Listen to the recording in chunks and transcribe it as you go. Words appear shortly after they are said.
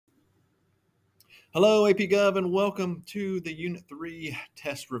Hello, AP Gov, and welcome to the Unit 3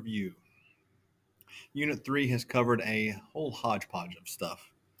 test review. Unit 3 has covered a whole hodgepodge of stuff.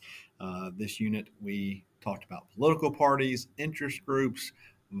 This unit, we talked about political parties, interest groups,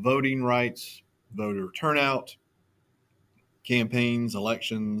 voting rights, voter turnout, campaigns,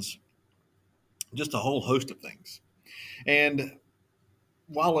 elections, just a whole host of things. And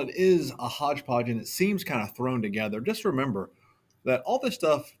while it is a hodgepodge and it seems kind of thrown together, just remember that all this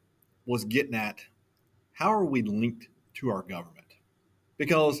stuff was getting at how are we linked to our government?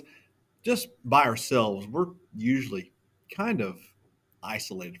 Because just by ourselves, we're usually kind of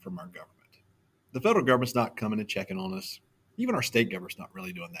isolated from our government. The federal government's not coming and checking on us. Even our state government's not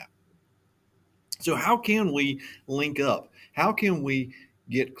really doing that. So, how can we link up? How can we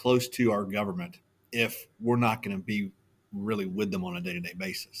get close to our government if we're not going to be really with them on a day to day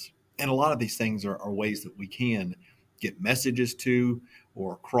basis? And a lot of these things are ways that we can get messages to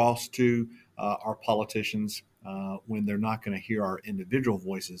or across to our politicians when they're not going to hear our individual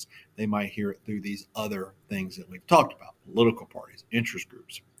voices. They might hear it through these other things that we've talked about: political parties, interest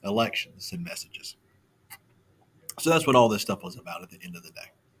groups, elections, and messages. So that's what all this stuff was about at the end of the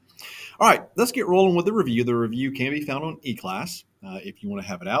day. All right, let's get rolling with the review. The review can be found on eClass if you want to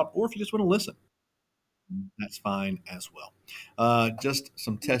have it out, or if you just want to listen. That's fine as well. Just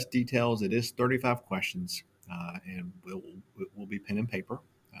some test details. It is 35 questions, and we'll be pen and paper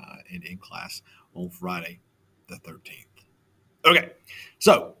and in class on Friday the 13th. Okay,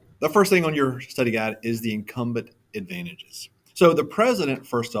 so the first thing on your study guide is the incumbent advantages. So the president,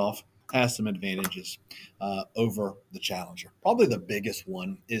 first off, has some advantages over the challenger. Probably the biggest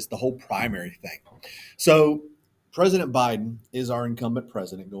one is the whole primary thing. So President Biden is our incumbent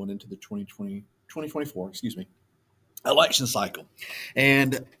president going into the 2024, election cycle.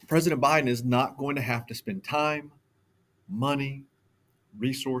 And President Biden is not going to have to spend time, money,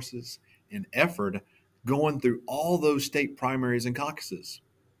 resources, and effort going through all those state primaries and caucuses.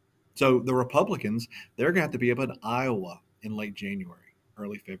 So the Republicans, they're going to have to be up in Iowa in late January,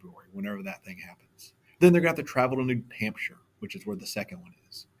 early February, whenever that thing happens. Then they're going to have to travel to New Hampshire, which is where the second one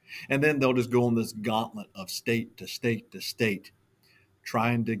is. And then they'll just go on this gauntlet of state to state to state,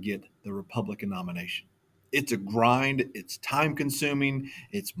 trying to get the Republican nomination. It's a grind, it's time consuming,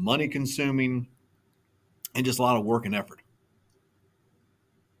 it's money consuming, and just a lot of work and effort.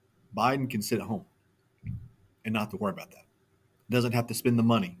 Biden can sit at home and not to worry about that. Doesn't have to spend the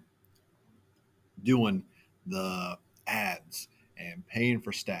money doing the ads and paying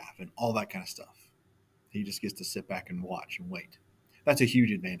for staff and all that kind of stuff. He just gets to sit back and watch and wait. That's a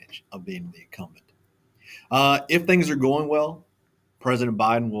huge advantage of being the incumbent. If things are going well, President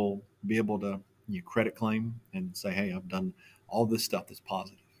Biden will be able to credit claim and say, hey, I've done all this stuff that's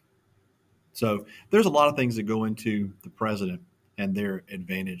positive. So there's a lot of things that go into the president and their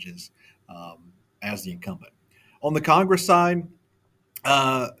advantages as the incumbent. On the Congress side,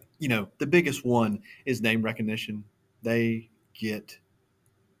 the biggest one is name recognition. They're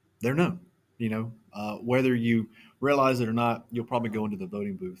known. Whether you realize it or not, you'll probably go into the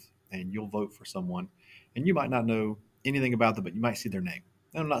voting booth and you'll vote for someone, and you might not know anything about them, but you might see their name.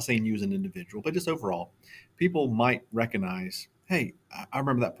 And I'm not saying you as an individual, but just overall, people might recognize, hey, I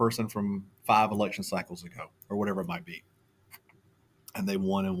remember that person from 5 election cycles ago, or whatever it might be. And they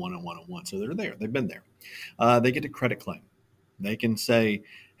won and won and won and won. So they're there. They've been there. They get to credit claim. They can say,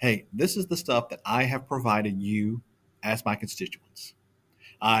 hey, this is the stuff that I have provided you as my constituents.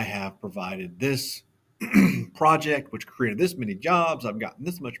 I have provided this project, which created this many jobs. I've gotten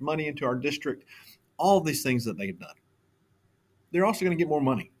this much money into our district. All these things that they've done. They're also going to get more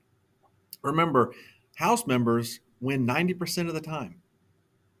money. Remember, House members win 90% of the time.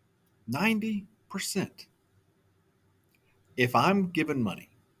 90%. If I'm given money,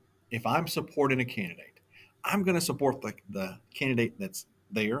 if I'm supporting a candidate, I'm going to support the candidate that's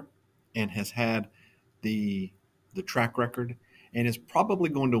there and has had the track record and is probably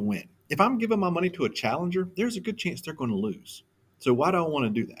going to win. If I'm giving my money to a challenger, there's a good chance they're going to lose. So why do I want to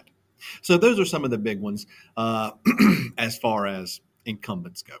do that? So those are some of the big ones as far as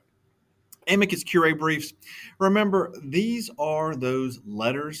incumbents go. Amicus curiae briefs. Remember, these are those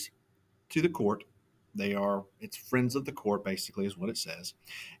letters to the court. It's friends of the court, basically, is what it says.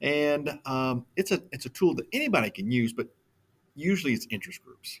 And it's a tool that anybody can use, but usually it's interest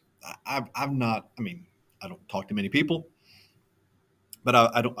groups. I don't talk to many people, but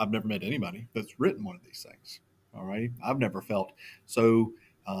I've never met anybody that's written one of these things. All right. I've never felt so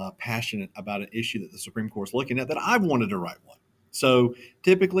passionate about an issue that the Supreme Court's looking at that I've wanted to write one. So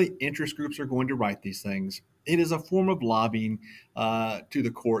typically interest groups are going to write these things. It is a form of lobbying to the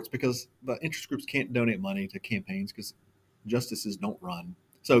courts because the interest groups can't donate money to campaigns because justices don't run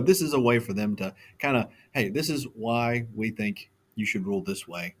So this is a way for them to kind of, hey, this is why we think you should rule this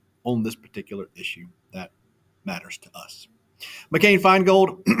way on this particular issue that matters to us.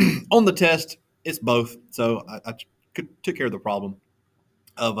 McCain-Feingold on the test, it's both. So I took care of the problem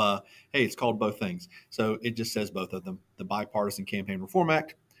of, hey, it's called both things. So it just says both of them, the Bipartisan Campaign Reform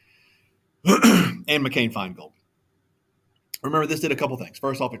Act and McCain-Feingold. Remember, this did a couple things.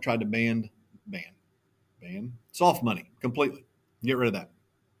 First off, it tried to ban soft money completely. Get rid of that.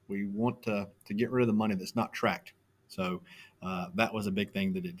 We want to get rid of the money that's not tracked. So that was a big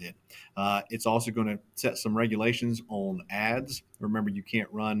thing that it did. It's also going to set some regulations on ads. Remember, you can't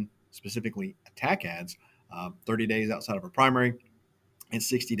run specifically attack ads 30 days outside of a primary and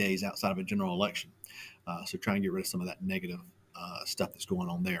 60 days outside of a general election. So try and get rid of some of that negative stuff that's going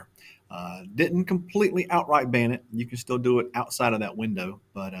on there. Didn't completely outright ban it. You can still do it outside of that window,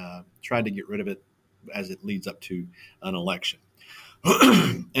 but tried to get rid of it as it leads up to an election.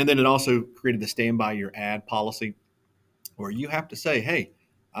 And then it also created the stand by your ad policy where you have to say, hey,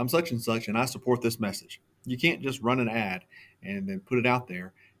 I'm such and such and I support this message. You can't just run an ad and then put it out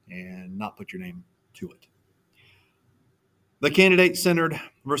there and not put your name to it. The candidate-centered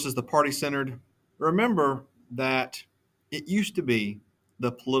versus the party-centered. Remember that it used to be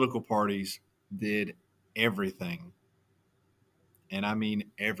the political parties did everything, and I mean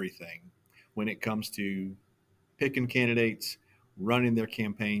everything, when it comes to picking candidates, running their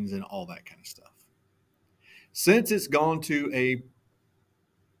campaigns, and all that kind of stuff. Since it's gone to a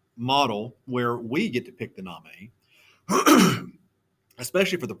model where we get to pick the nominee,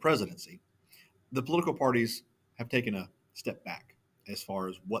 especially for the presidency, the political parties have taken a step back as far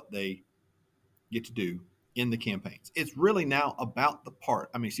as what they get to do in the campaigns. It's really now about it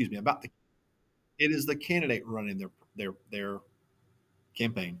is the candidate running their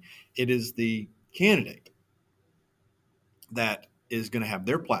campaign. It is the candidate that is going to have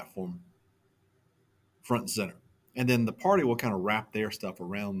their platform front and center. And then the party will kind of wrap their stuff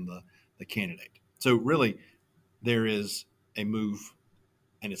around the candidate. So really, there is a move,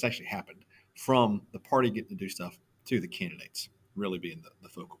 and it's actually happened, from the party getting to do stuff to the candidates really being the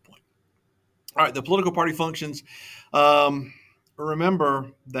focal point. All right, the political party functions.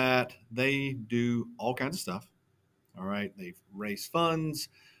 Remember that they do all kinds of stuff. All right, they raise funds.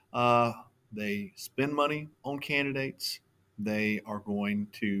 They spend money on candidates. They are going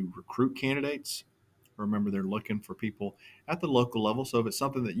to recruit candidates. Remember, they're looking for people at the local level. So if it's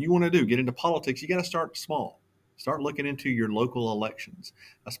something that you want to do, get into politics, you got to start small. Start looking into your local elections,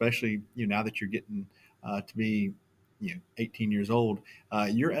 especially now that you're getting to be 18 years old.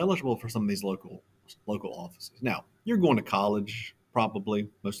 You're eligible for some of these local offices. Now, you're going to college, probably,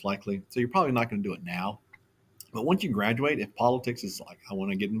 most likely, so you're probably not going to do it now. But once you graduate, if politics is like, I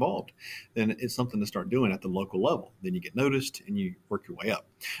want to get involved, then it's something to start doing at the local level. Then you get noticed and you work your way up.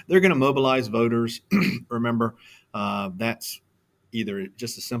 They're going to mobilize voters. Remember, that's either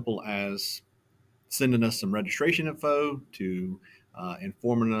just as simple as sending us some registration info to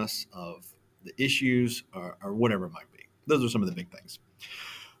informing us of the issues or whatever it might be. Those are some of the big things.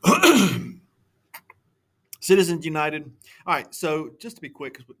 Citizens United. All right, so just to be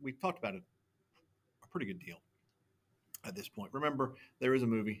quick, because we talked about it a pretty good deal at this point. Remember, there is a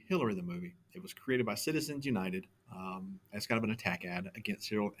movie, Hillary the movie. It was created by Citizens United as kind of an attack ad against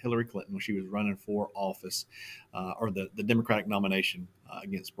Hillary Clinton when she was running for office, or the Democratic nomination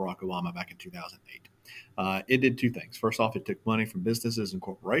against Barack Obama back in 2008. It did two things. First off, it took money from businesses and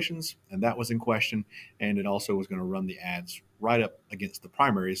corporations, and that was in question. And it also was going to run the ads right up against the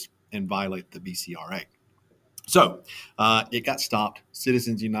primaries and violate the BCRA. So it got stopped.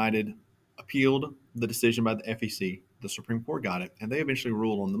 Citizens United appealed the decision by the FEC. The Supreme Court got it, and they eventually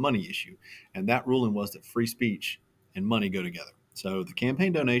ruled on the money issue. And that ruling was that free speech and money go together. So the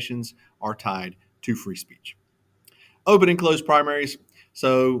campaign donations are tied to free speech. Open and closed primaries.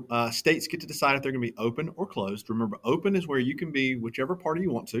 So states get to decide if they're going to be open or closed. Remember, open is where you can be whichever party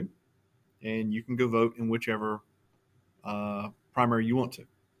you want to, and you can go vote in whichever primary you want to.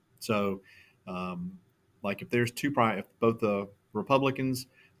 So, like if there's if both the Republicans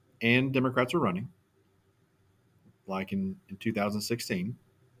and Democrats are running, like in 2016,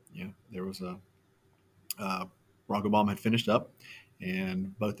 there was Barack Obama had finished up,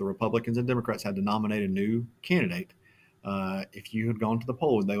 and both the Republicans and Democrats had to nominate a new candidate. If you had gone to the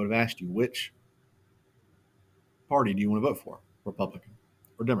poll, they would have asked you, which party do you want to vote for, Republican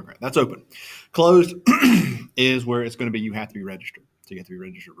or Democrat? That's open. Closed is where it's going to be you have to be registered. So you have to be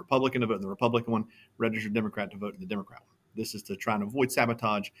registered Republican to vote in the Republican one, registered Democrat to vote in the Democrat one. This is to try and avoid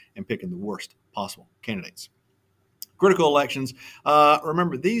sabotage and picking the worst possible candidates. Critical elections.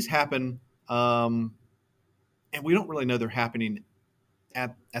 Remember, these happen, and we don't really know they're happening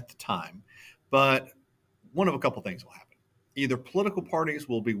at the time. But one of a couple things will happen. Either political parties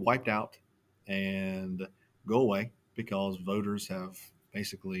will be wiped out and go away because voters have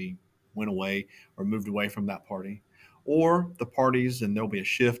basically went away or moved away from that party, or the parties and there'll be a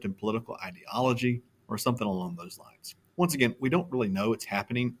shift in political ideology or something along those lines. Once again, we don't really know it's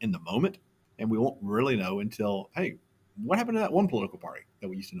happening in the moment, and we won't really know until, hey, what happened to that one political party that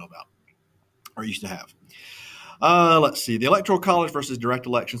we used to know about or used to have? Let's see, the Electoral College versus direct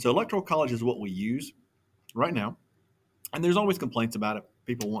election. So, Electoral College is what we use right now, and there's always complaints about it.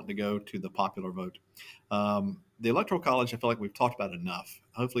 People want to go to the popular vote. The Electoral College, I feel like we've talked about enough.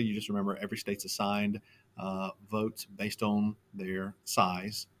 Hopefully, you just remember every state's assigned votes based on their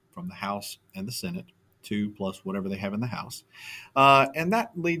size from the House and the Senate, 2 plus whatever they have in the House. And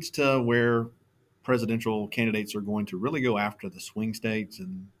that leads to where presidential candidates are going to really go after the swing states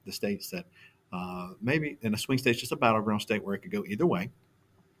and the states that maybe in a swing state, just a battleground state where it could go either way,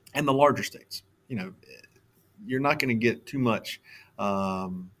 and the larger states. You're not going to get too much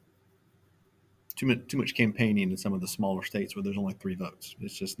campaigning in some of the smaller states where there's only 3 votes.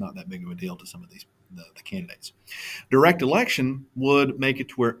 It's just not that big of a deal to some of these the candidates. Direct election would make it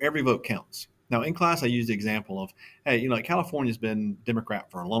to where every vote counts. Now, in class, I used the example of, hey, like California's been Democrat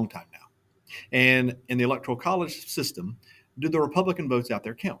for a long time now, and in the Electoral College system, do the Republican votes out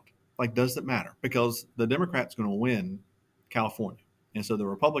there count? Like, does it matter? Because the Democrat's going to win California, and so the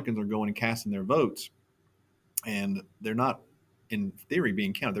Republicans are going and casting their votes, and they're not, in theory,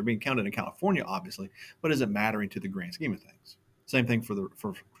 being counted. They're being counted in California, obviously, but is it mattering to the grand scheme of things? Same thing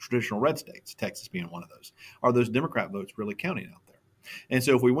for traditional red states, Texas being one of those. Are those Democrat votes really counting out there? And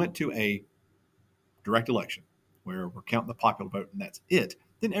so if we went to a direct election where we're counting the popular vote and that's it,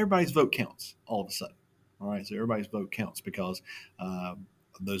 then everybody's vote counts all of a sudden. All right, so everybody's vote counts because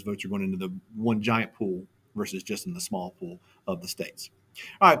those votes are going into the one giant pool versus just in the small pool of the states.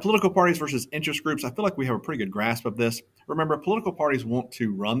 All right, political parties versus interest groups. I feel like we have a pretty good grasp of this. Remember, political parties want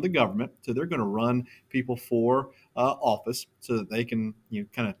to run the government, so they're going to run people for office so that they can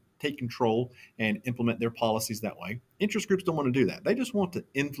kind of take control and implement their policies that way. Interest groups don't want to do that. They just want to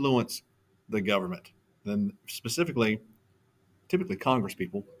influence the government, then specifically, typically Congress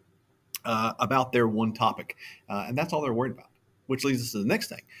people, about their one topic. And that's all they're worried about, which leads us to the next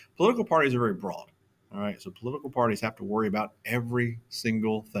thing. Political parties are very broad. All right, so political parties have to worry about every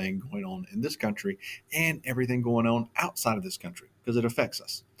single thing going on in this country and everything going on outside of this country because it affects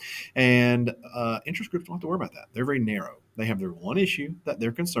us. And interest groups don't have to worry about that. They're very narrow. They have their one issue that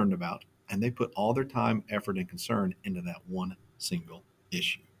they're concerned about, and they put all their time, effort, and concern into that one single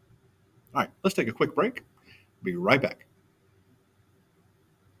issue. All right, let's take a quick break. Be right back.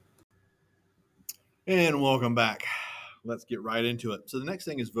 And welcome back. Let's get right into it. So the next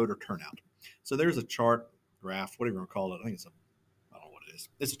thing is voter turnout. So there's a chart, graph, whatever you want to call it. I think I don't know what it is.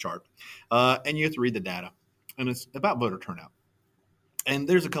 It's a chart. And you have to read the data. And it's about voter turnout. And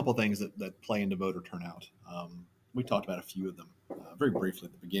there's a couple things that play into voter turnout. We talked about a few of them very briefly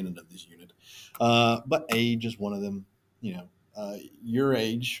at the beginning of this unit. But age is one of them. Your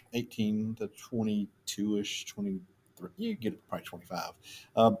age, 18 to 22-ish, 23, you get probably 25,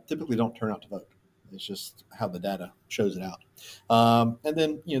 typically don't turn out to vote. It's just how the data shows it out. And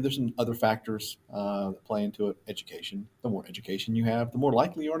then, there's some other factors that play into it. Education. The more education you have, the more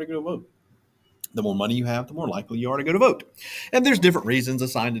likely you are to go to vote. The more money you have, the more likely you are to go to vote. And there's different reasons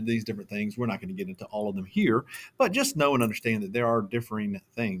assigned to these different things. We're not going to get into all of them here, but just know and understand that there are differing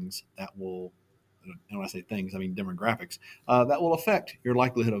things that will, and when I say things, I mean demographics, that will affect your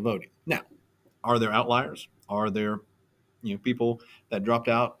likelihood of voting. Now, are there outliers? Are there people that dropped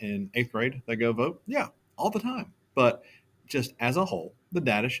out in 8th grade that go vote? Yeah, all the time. But just as a whole, the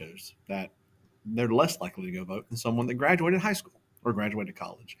data shows that they're less likely to go vote than someone that graduated high school or graduated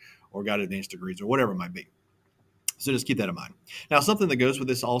college or got advanced degrees or whatever it might be. So just keep that in mind. Now, something that goes with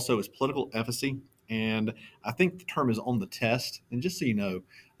this also is political efficacy. And I think the term is on the test. And just so you know,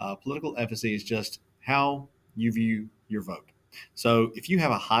 political efficacy is just how you view your vote. So if you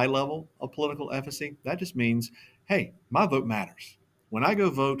have a high level of political efficacy, that just means, hey, my vote matters. When I go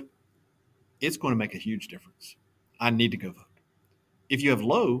vote, it's going to make a huge difference. I need to go vote. If you have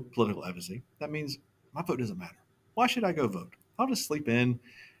low political efficacy, that means my vote doesn't matter. Why should I go vote? I'll just sleep in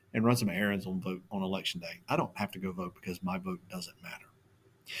and run some errands on vote on election day. I don't have to go vote because my vote doesn't matter.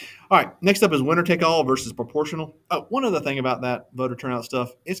 All right, next up is winner take all versus proportional. Oh, one other thing about that voter turnout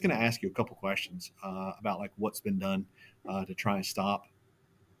stuff, it's going to ask you a couple questions about like what's been done to try and stop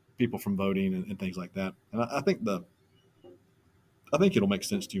people from voting and things like that. And I think it'll make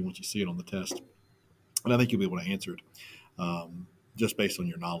sense to you once you see it on the test, and I think you'll be able to answer it just based on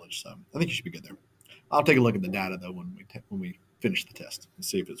your knowledge. So I think you should be good there. I'll take a look at the data though when we finish the test and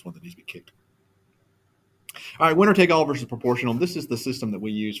see if it's one that needs to be kicked. All right, winner take all versus proportional. This is the system that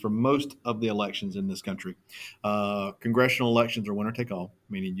we use for most of the elections in this country. Congressional elections are winner take all,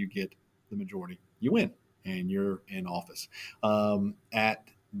 meaning you get the majority, you win, and you're in office. At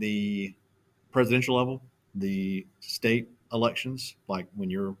the presidential level, the state elections, like when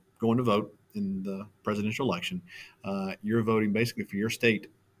you're going to vote in the presidential election, you're voting basically for your state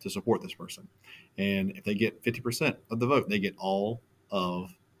to support this person. And if they get 50% of the vote, they get all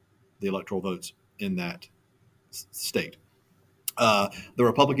of the electoral votes in that state. The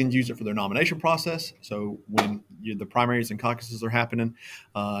Republicans use it for their nomination process. So when the primaries and caucuses are happening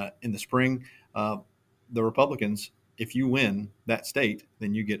in the spring, the Republicans, if you win that state,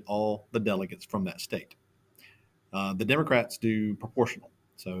 then you get all the delegates from that state. The Democrats do proportional.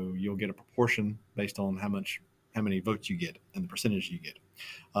 So you'll get a proportion based on how many votes you get and the percentage you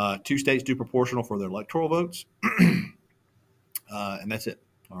get. 2 states do proportional for their electoral votes. And that's it.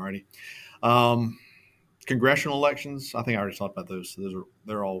 Alrighty. Congressional elections, I think I already talked about those. So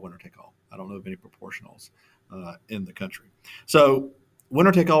they're all winner take all. I don't know of any proportionals in the country. So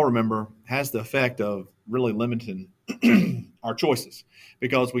winner take all, remember, has the effect of really limiting our choices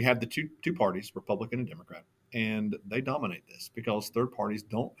because we have the two parties, Republican and Democrat, and they dominate this because third parties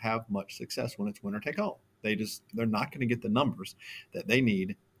don't have much success when it's winner take all. They're not going to get the numbers that they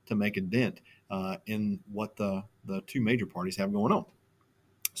need to make a dent in what the two major parties have going on.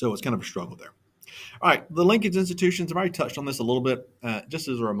 So it's kind of a struggle there. All right, the linkage institutions, I've already touched on this a little bit. Just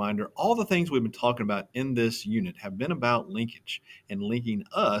as a reminder, all the things we've been talking about in this unit have been about linkage and linking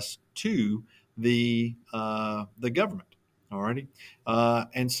us to the government. All righty,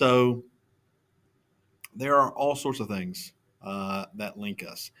 and so there are all sorts of things that link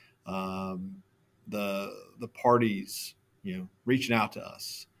us. The parties, reaching out to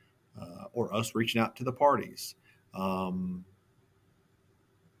us, or us reaching out to the parties.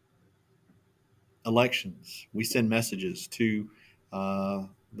 Elections, we send messages to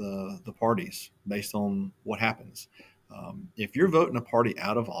the parties based on what happens. If you're voting a party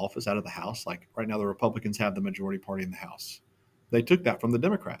out of office, out of the House, like right now the Republicans have the majority party in the House. They took that from the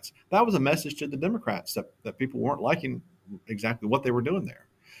Democrats. That was a message to the Democrats that people weren't liking exactly what they were doing there.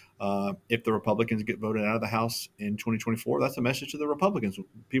 If the Republicans get voted out of the House in 2024, that's a message to the Republicans.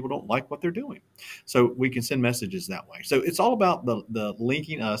 People don't like what they're doing. So we can send messages that way. So it's all about the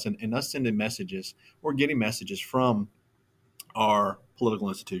linking us and us sending messages or getting messages from our political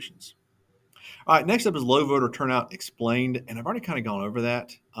institutions. All right, next up is low voter turnout explained. And I've already kind of gone over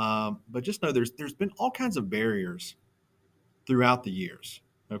that. But just know there's been all kinds of barriers throughout the years,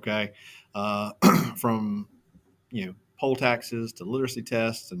 okay? From, poll taxes to literacy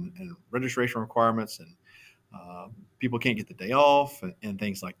tests and registration requirements, and people can't get the day off and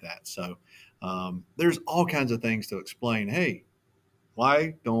things like that. So there's all kinds of things to explain, hey,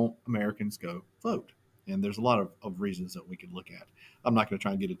 why don't Americans go vote? And there's a lot of reasons that we could look at. I'm not going to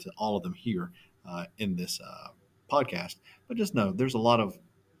try and get into all of them here in this podcast, but just know there's a lot of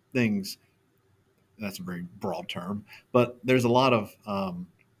things. That's a very broad term, but there's a lot of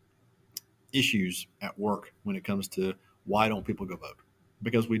issues at work when it comes to why don't people go vote?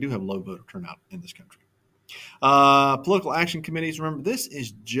 Because we do have low voter turnout in this country. Political action committees, remember, this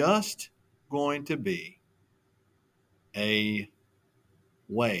is just going to be a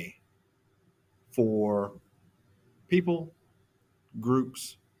way for people,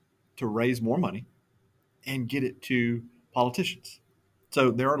 groups to raise more money and get it to politicians.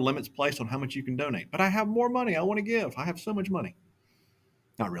 So there are limits placed on how much you can donate. But I have more money I want to give. I have so much money.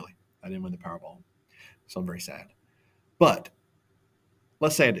 Not really. I didn't win the Powerball, so I'm very sad. But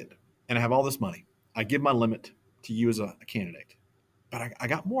let's say I did, and I have all this money. I give my limit to you as a candidate, but I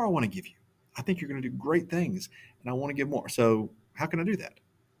got more I want to give you. I think you're going to do great things, and I want to give more. So how can I do that?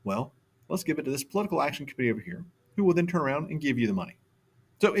 Well, let's give it to this political action committee over here, who will then turn around and give you the money.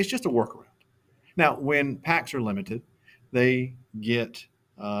 So it's just a workaround. Now, when PACs are limited, they get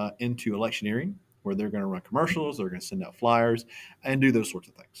into electioneering, where they're going to run commercials, they're going to send out flyers, and do those sorts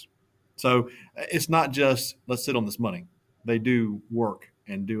of things. So it's not just, let's sit on this money. They do work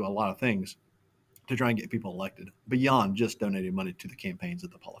and do a lot of things to try and get people elected beyond just donating money to the campaigns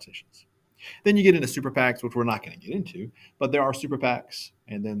of the politicians. Then you get into super PACs, which we're not going to get into, but there are super PACs,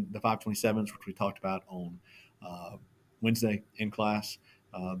 and then the 527s, which we talked about on Wednesday in class.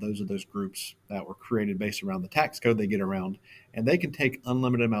 Those are those groups that were created based around the tax code they get around, and they can take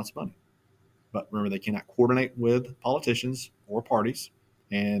unlimited amounts of money. But remember, they cannot coordinate with politicians or parties,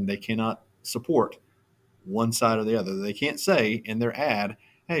 and they cannot support one side or the other. They can't say in their ad,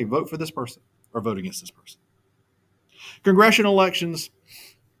 hey, vote for this person or vote against this person. Congressional elections,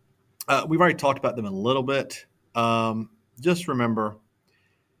 we've already talked about them a little bit. just remember,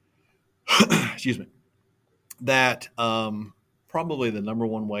 excuse me, that probably the number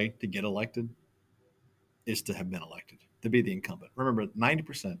one way to get elected is to have been elected, to be the incumbent. Remember,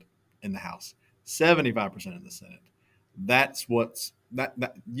 90% in the House, 75% in the Senate. That's what's that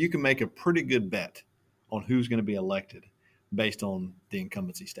you can make a pretty good bet on who's going to be elected based on the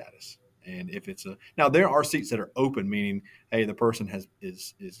incumbency status. And if it's a now, there are seats that are open, meaning hey, the person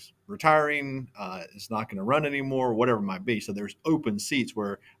is retiring, is not going to run anymore, whatever it might be. So there's open seats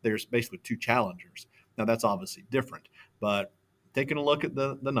where there's basically two challengers. Now that's obviously different, but taking a look at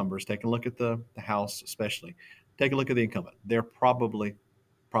the numbers, taking a look at the House, especially, take a look at the incumbent. They're probably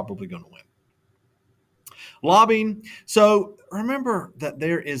going to win. Lobbying. So remember that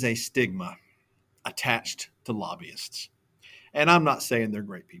there is a stigma attached to lobbyists. And I'm not saying they're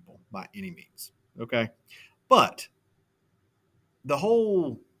great people by any means. Okay. But the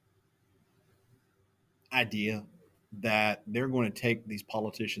whole idea that they're going to take these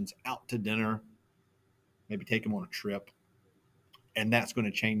politicians out to dinner, maybe take them on a trip, and that's going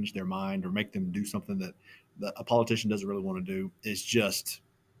to change their mind or make them do something that a politician doesn't really want to do is just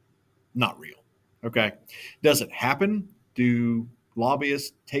not real. Okay. Does it happen? Do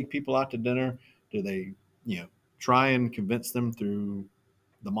lobbyists take people out to dinner? Do they, try and convince them through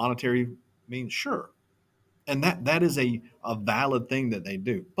the monetary means? Sure. And that is a valid thing that they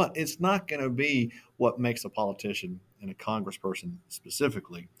do. But it's not going to be what makes a politician and a congressperson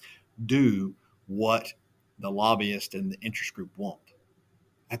specifically do what the lobbyist and the interest group want.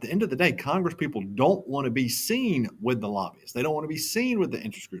 At the end of the day, Congress people don't want to be seen with the lobbyists. They don't want to be seen with the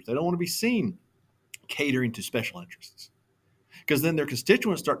interest groups. They don't want to be seen catering to special interests. Because then their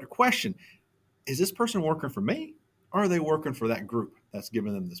constituents start to question, is this person working for me or are they working for that group that's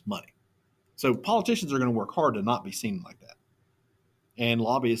giving them this money? So politicians are going to work hard to not be seen like that. And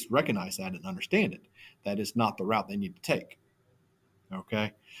lobbyists recognize that and understand it. That is not the route they need to take.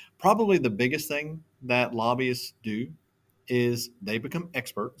 Okay. Probably the biggest thing that lobbyists do is they become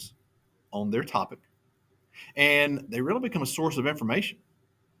experts on their topic and they really become a source of information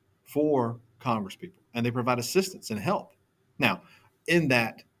for congresspeople and they provide assistance and help. Now, in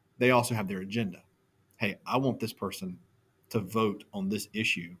that, they also have their agenda. Hey, I want this person to vote on this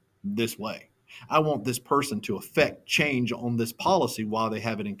issue this way. I want this person to affect change on this policy while they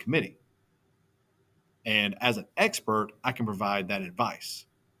have it in committee. And as an expert, I can provide that advice.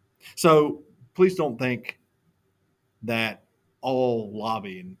 So please don't think that all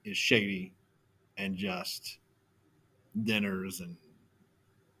lobbying is shady and just dinners and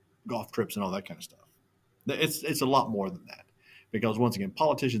golf trips and all that kind of stuff. It's a lot more than that, because once again,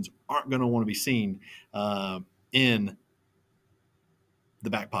 politicians aren't going to want to be seen in the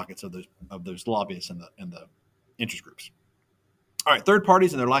back pockets of those lobbyists and the interest groups. All right, third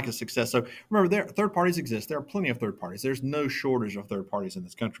parties and their lack of success. So remember, third parties exist. There are plenty of third parties. There's no shortage of third parties in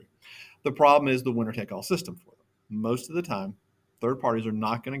this country. The problem is the winner-take-all system for them. Most of the time, third parties are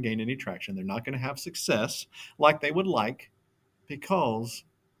not going to gain any traction. They're not going to have success like they would like because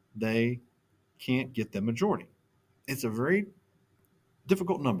they can't get the majority. It's a very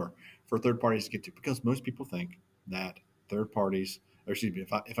difficult number for third parties to get to because most people think that third parties, or excuse me,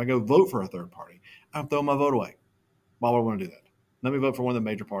 if I go vote for a third party, I'm throwing my vote away. Why would I want to do that? Let me vote for one of the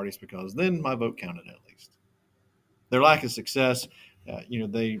major parties because then my vote counted at least. Their lack of success,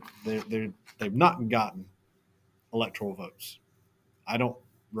 they've not gotten electoral votes. I don't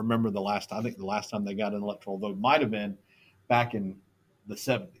remember the last time. I think the last time they got an electoral vote might have been back in the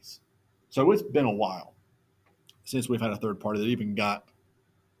 70s. So it's been a while since we've had a third party that even got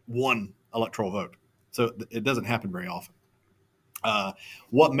one electoral vote. So it doesn't happen very often.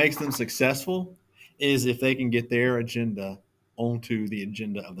 What makes them successful is if they can get their agenda onto the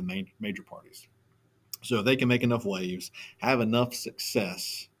agenda of the major parties. So if they can make enough waves, have enough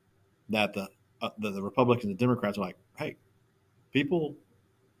success that the Republicans and the Democrats are like, hey, people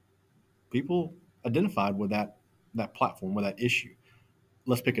identified with that platform, with that issue.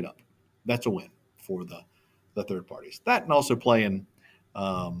 Let's pick it up. That's a win for the third parties. That and also playing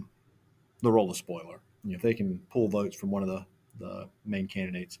the role of spoiler. If they can pull votes from one of the main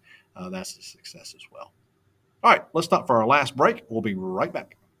candidates, that's a success as well. All right, let's stop for our last break. We'll be right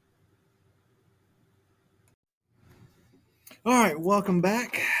back. All right, welcome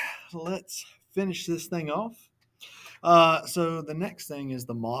back. Let's finish this thing off. So the next thing is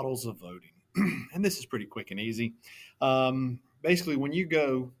the models of voting. And this is pretty quick and easy. Basically, when you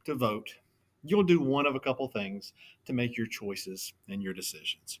go to vote, you'll do one of a couple things to make your choices and your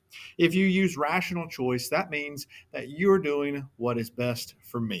decisions. If you use rational choice, that means that you're doing what is best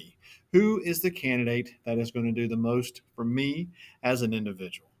for me. Who is the candidate that is going to do the most for me as an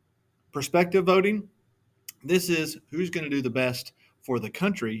individual? Perspective voting, This is who's going to do the best for the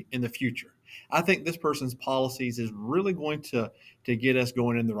country in the future. I think this person's policies is really going to get us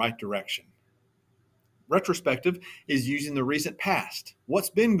going in the right direction. Retrospective is using the recent past. What's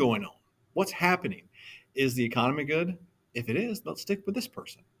been going on? What's happening? Is the economy good? If it is, let's stick with this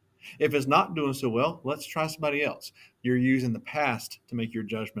person. If it's not doing so well, let's try somebody else. You're using the past to make your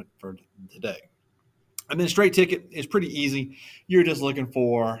judgment for today. And then straight ticket is pretty easy. You're just looking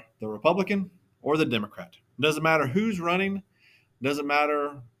for the Republican or the Democrat. Doesn't matter who's running, doesn't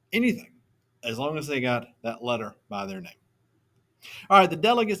matter anything, as long as they got that letter by their name. All right, the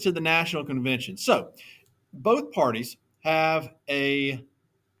delegates to the National Convention. So both parties have a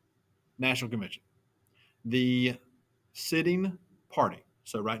national convention. The sitting party,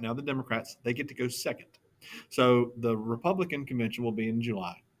 so right now the Democrats, they get to go second. So the Republican convention will be in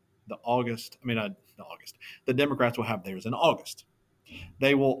July. The Democrats will have theirs in August.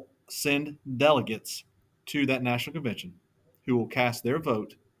 They will send delegates to that national convention who will cast their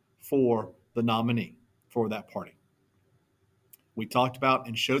vote for the nominee for that party. We talked about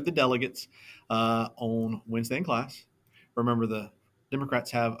and showed the delegates on Wednesday in class. Remember, the Democrats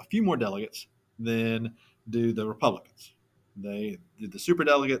have a few more delegates than do the Republicans. They do the super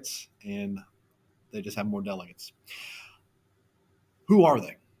delegates, and they just have more delegates. Who are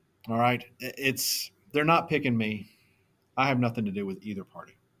they? All right, they're not picking me. I have nothing to do with either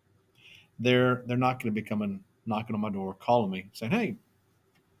party. They're not going to be coming knocking on my door, calling me, saying, "Hey,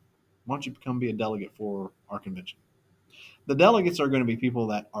 why don't you come be a delegate for our convention?" The delegates are going to be people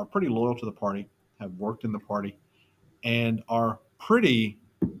that are pretty loyal to the party, have worked in the party, and are pretty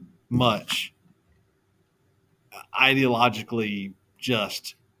much ideologically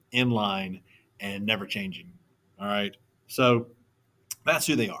just in line and never changing. All right. So that's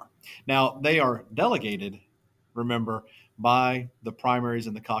who they are. Now, they are delegated, remember, by the primaries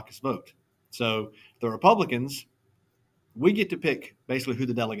and the caucus vote. So the Republicans, we get to pick basically who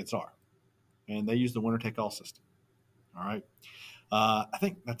the delegates are, and they use the winner take all system. All right. I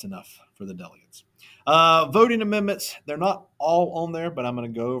think that's enough for the delegates. Voting amendments, they're not all on there, but I'm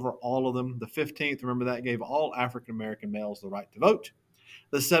going to go over all of them. The 15th, remember that gave all African American males the right to vote.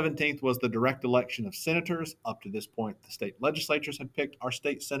 The 17th was the direct election of senators. Up to this point, the state legislatures had picked our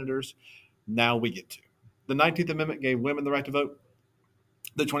state senators. Now we get to. The 19th Amendment gave women the right to vote.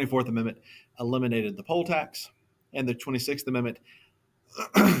 The 24th Amendment eliminated the poll tax. And the 26th Amendment,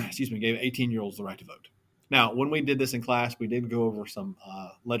 gave 18-year-olds the right to vote. Now, when we did this in class, we did go over some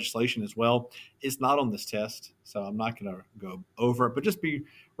legislation as well. It's not on this test, so I'm not going to go over it, but just be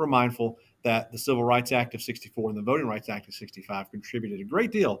mindful that the Civil Rights Act of 64 and the Voting Rights Act of 65 contributed a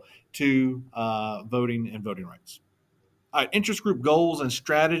great deal to voting and voting rights. All right, interest group goals and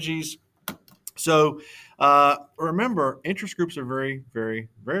strategies. So remember, interest groups are very, very,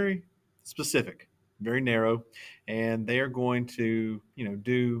 very specific, very narrow, and they are going to,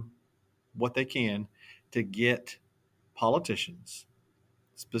 do what they can to get politicians,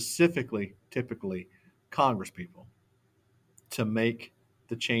 specifically, typically, Congresspeople, to make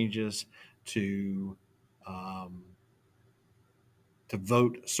the changes to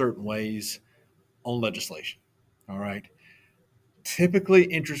vote certain ways on legislation. All right. Typically,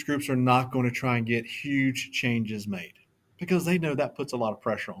 interest groups are not going to try and get huge changes made because they know that puts a lot of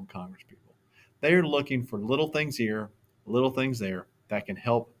pressure on Congresspeople. They are looking for little things here, little things there that can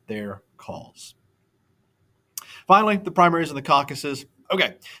help their cause. Finally, the primaries and the caucuses.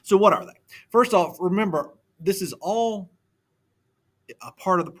 Okay, so what are they? First off, remember, this is all a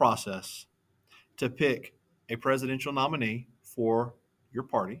part of the process to pick a presidential nominee for your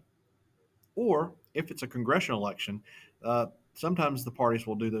party, or if it's a congressional election, sometimes the parties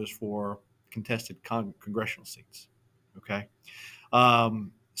will do those for contested congressional seats. Okay,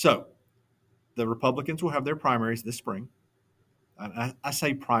 so the Republicans will have their primaries this spring. I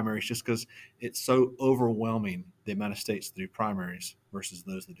say primaries just because it's so overwhelming the amount of states that do primaries versus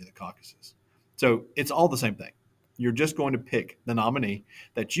those that do the caucuses. So it's all the same thing. You're just going to pick the nominee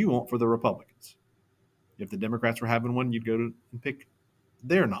that you want for the Republicans. If the Democrats were having one, you'd go to and pick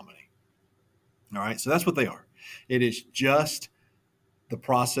their nominee. All right, so that's what they are. It is just the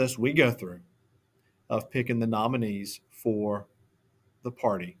process we go through of picking the nominees for the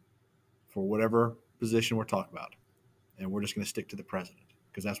party for whatever position we're talking about. And we're just going to stick to the president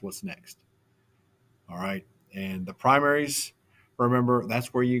because that's what's next. All right. And the primaries, remember,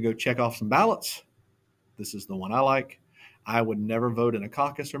 that's where you go check off some ballots. This is the one I like. I would never vote in a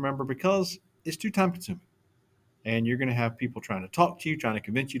caucus, remember, because it's too time consuming. And you're going to have people trying to talk to you, trying to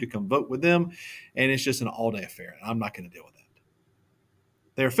convince you to come vote with them. And it's just an all-day affair. And I'm not going to deal with that.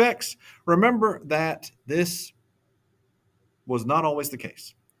 Their effects, remember that this was not always the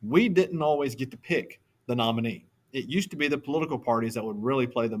case. We didn't always get to pick the nominee. It used to be the political parties that would really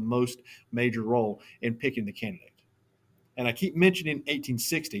play the most major role in picking the candidate. And I keep mentioning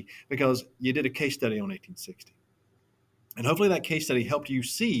 1860 because you did a case study on 1860. And hopefully that case study helped you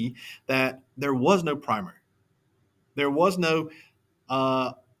see that there was no primary. There was no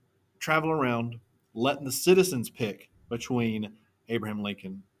travel around letting the citizens pick between Abraham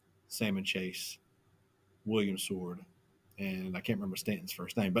Lincoln, Salmon Chase, William Sword, and I can't remember Stanton's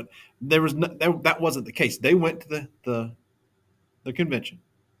first name, but there was that wasn't the case. They went to the convention.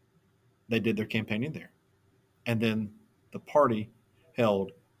 They did their campaigning there. And then the party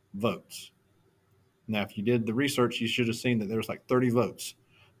held votes. Now, if you did the research, you should have seen that there was like 30 votes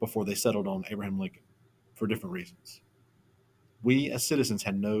before they settled on Abraham Lincoln for different reasons. We as citizens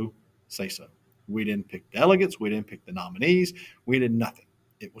had no say so. We didn't pick delegates. We didn't pick the nominees. We did nothing.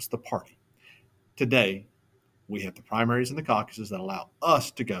 It was the party. Today, we have the primaries and the caucuses that allow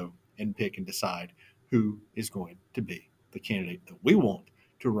us to go and pick and decide who is going to be the candidate that we want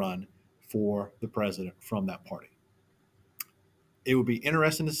to run for the president from that party. It would be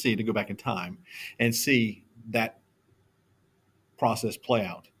interesting to see, to go back in time and see that process play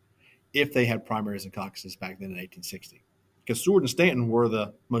out if they had primaries and caucuses back then in 1860. Because Seward and Stanton were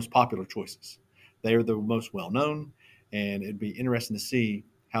the most popular choices. They are the most well-known, and it'd be interesting to see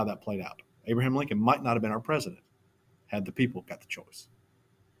how that played out. Abraham Lincoln might not have been our president had the people got the choice.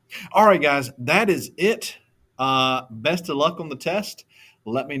 All right, guys, that is it. Best of luck on the test.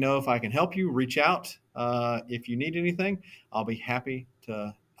 Let me know if I can help you. Reach out if you need anything. I'll be happy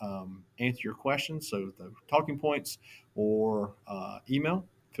to answer your questions. So the talking points or email,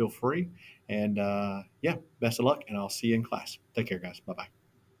 feel free. And yeah, best of luck, and I'll see you in class. Take care, guys. Bye-bye.